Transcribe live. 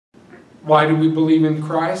Why do we believe in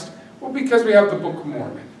Christ? Well, because we have the Book of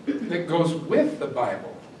Mormon that goes with the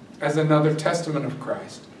Bible as another testament of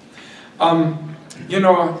Christ. You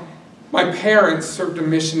know, my parents served a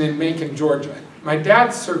mission in Macon, Georgia. My dad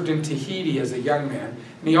served in Tahiti as a young man,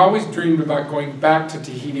 and he always dreamed about going back to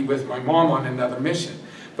Tahiti with my mom on another mission.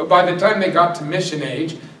 But by the time they got to mission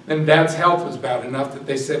age, then Dad's health was bad enough that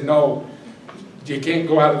they said, no, you can't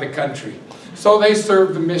go out of the country. So they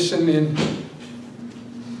served the mission in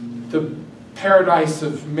the paradise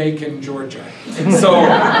of Macon, Georgia. So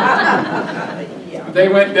they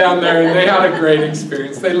went down there and they had a great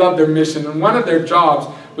experience. They loved their mission, and one of their jobs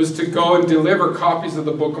was to go and deliver copies of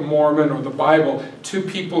the Book of Mormon or the Bible to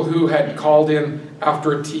people who had called in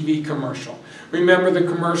after a TV commercial. Remember the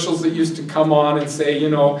commercials that used to come on and say, you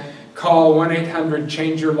know, call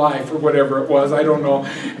 1-800-CHANGE-YOUR-LIFE or whatever it was, I don't know.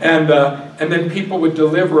 And then people would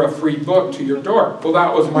deliver a free book to your door. Well,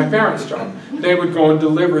 that was my parents' job. They would go and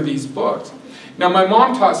deliver these books. Now, my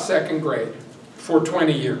mom taught second grade for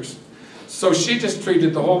 20 years. So she just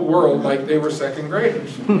treated the whole world like they were second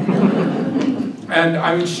graders. And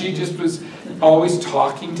I mean, she just was always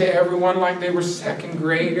talking to everyone like they were second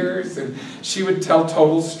graders. And she would tell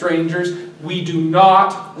total strangers, we do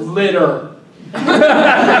not litter.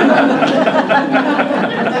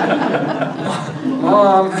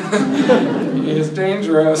 Mom, it's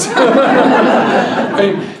dangerous. I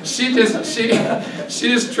mean, she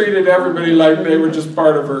just treated everybody like they were just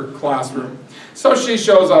part of her classroom. So she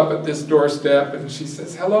shows up at this doorstep and she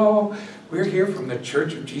says, hello, we're here from the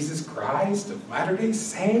Church of Jesus Christ of Latter-day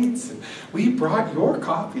Saints, and we brought your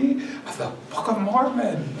copy of the Book of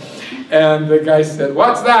Mormon. And the guy said,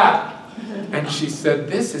 what's that? And she said,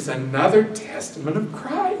 this is another testament of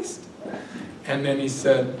Christ. And then he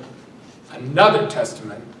said, another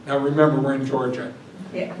testament. Now remember, we're in Georgia.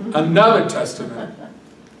 Yeah. Another testament.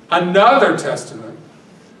 Another testament.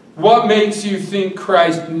 What makes you think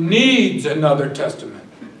Christ needs another testament?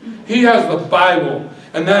 He has the Bible,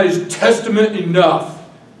 and that is testament enough.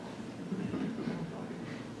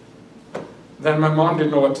 Then my mom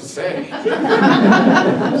didn't know what to say.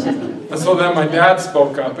 And so then my dad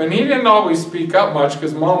spoke up, and he didn't always speak up much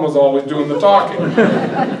because Mom was always doing the talking.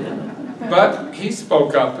 But he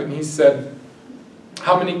spoke up and he said,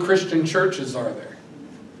 how many Christian churches are there?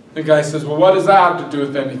 The guy says, well, what does that have to do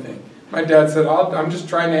with anything? My dad said, I'm just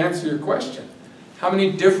trying to answer your question. How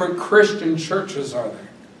many different Christian churches are there?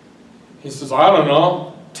 He says, I don't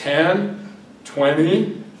know, 10,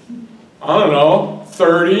 20, I don't know,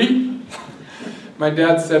 30. My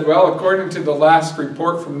dad said, well, according to the last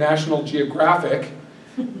report from National Geographic,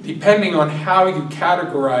 depending on how you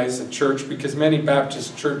categorize a church, because many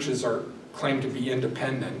Baptist churches are claimed to be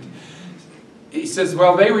independent, he says,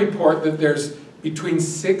 well, they report that there's between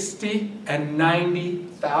 60 and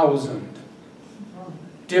 90,000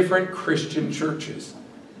 different Christian churches.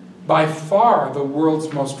 By far the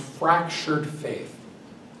world's most fractured faith.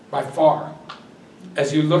 By far.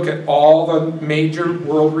 As you look at all the major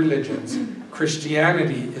world religions,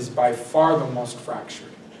 Christianity is by far the most fractured.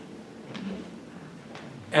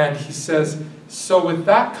 And he says, so with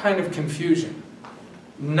that kind of confusion,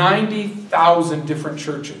 90,000 different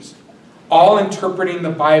churches, all interpreting the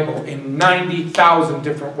Bible in 90,000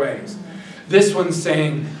 different ways. This one's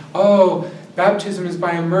saying, oh, baptism is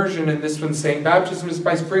by immersion, and this one's saying baptism is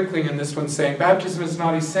by sprinkling, and this one's saying baptism is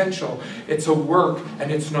not essential. It's a work, and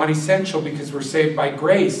it's not essential because we're saved by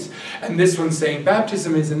grace. And this one's saying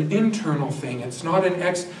baptism is an internal thing. It's not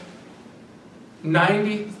an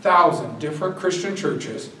 90,000 different Christian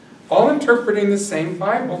churches, all interpreting the same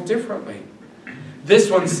Bible differently.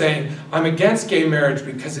 This one's saying, I'm against gay marriage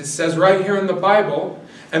because it says right here in the Bible.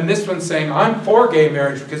 And this one's saying, I'm for gay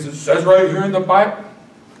marriage because it says right here in the Bible.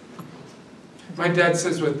 My dad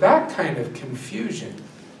says, with that kind of confusion,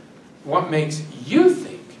 what makes you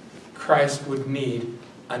think Christ would need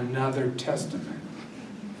another testament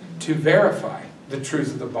to verify the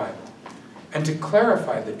truths of the Bible and to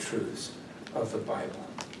clarify the truths of the Bible?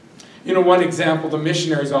 You know, one example the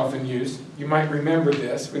missionaries often use, you might remember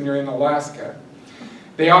this when you're in Alaska.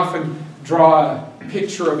 They often draw a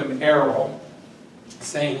picture of an arrow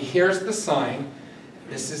saying, here's the sign,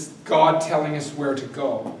 this is God telling us where to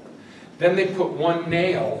go. Then they put one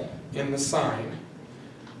nail in the sign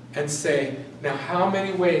and say, now how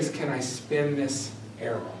many ways can I spin this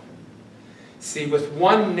arrow? See, with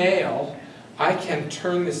one nail, I can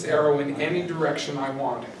turn this arrow in any direction I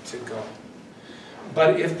want it to go.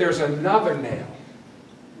 But if there's another nail,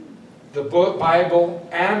 the Bible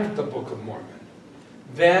and the Book of Mormon,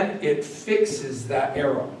 then it fixes that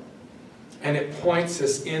arrow and it points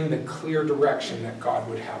us in the clear direction that God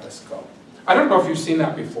would have us go. I don't know if you've seen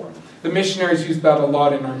that before. The missionaries use that a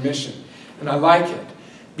lot in our mission. And I like it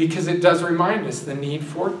because it does remind us the need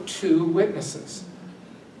for 2 witnesses.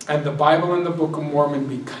 And the Bible and the Book of Mormon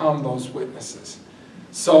become those witnesses.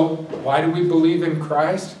 So why do we believe in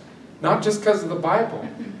Christ? Not just because of the Bible,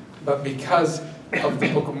 but because of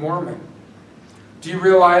the Book of Mormon. Do you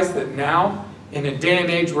realize that now, in a day and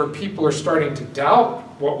age where people are starting to doubt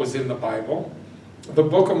what was in the Bible, the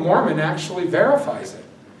Book of Mormon actually verifies it?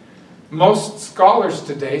 Most scholars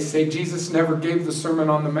today say Jesus never gave the Sermon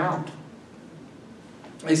on the Mount.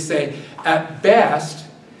 They say, at best,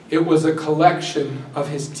 it was a collection of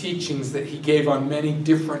his teachings that he gave on many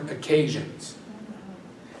different occasions.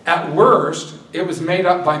 At worst, it was made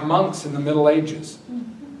up by monks in the Middle Ages.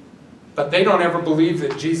 But they don't ever believe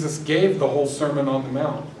that Jesus gave the whole Sermon on the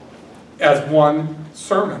Mount as one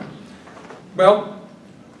sermon. Well,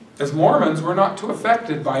 as Mormons, we're not too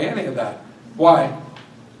affected by any of that. Why?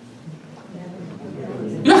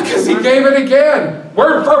 Yeah, because he gave it again,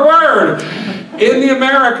 word for word, in the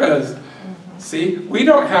Americas. See, we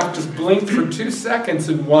don't have to blink for 2 seconds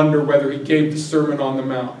and wonder whether he gave the Sermon on the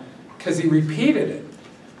Mount, because he repeated it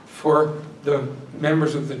for the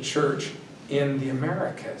members of the church in the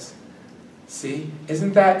Americas. See,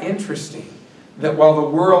 isn't that interesting? That while the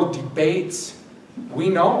world debates, we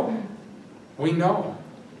know. We know.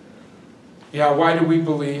 Yeah, why do we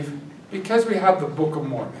believe? Because we have the Book of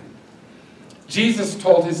Mormon. Jesus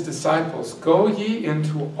told his disciples, "Go ye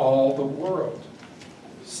into all the world."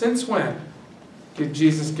 Since when did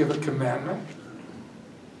Jesus give a commandment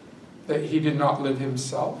that he did not live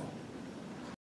himself?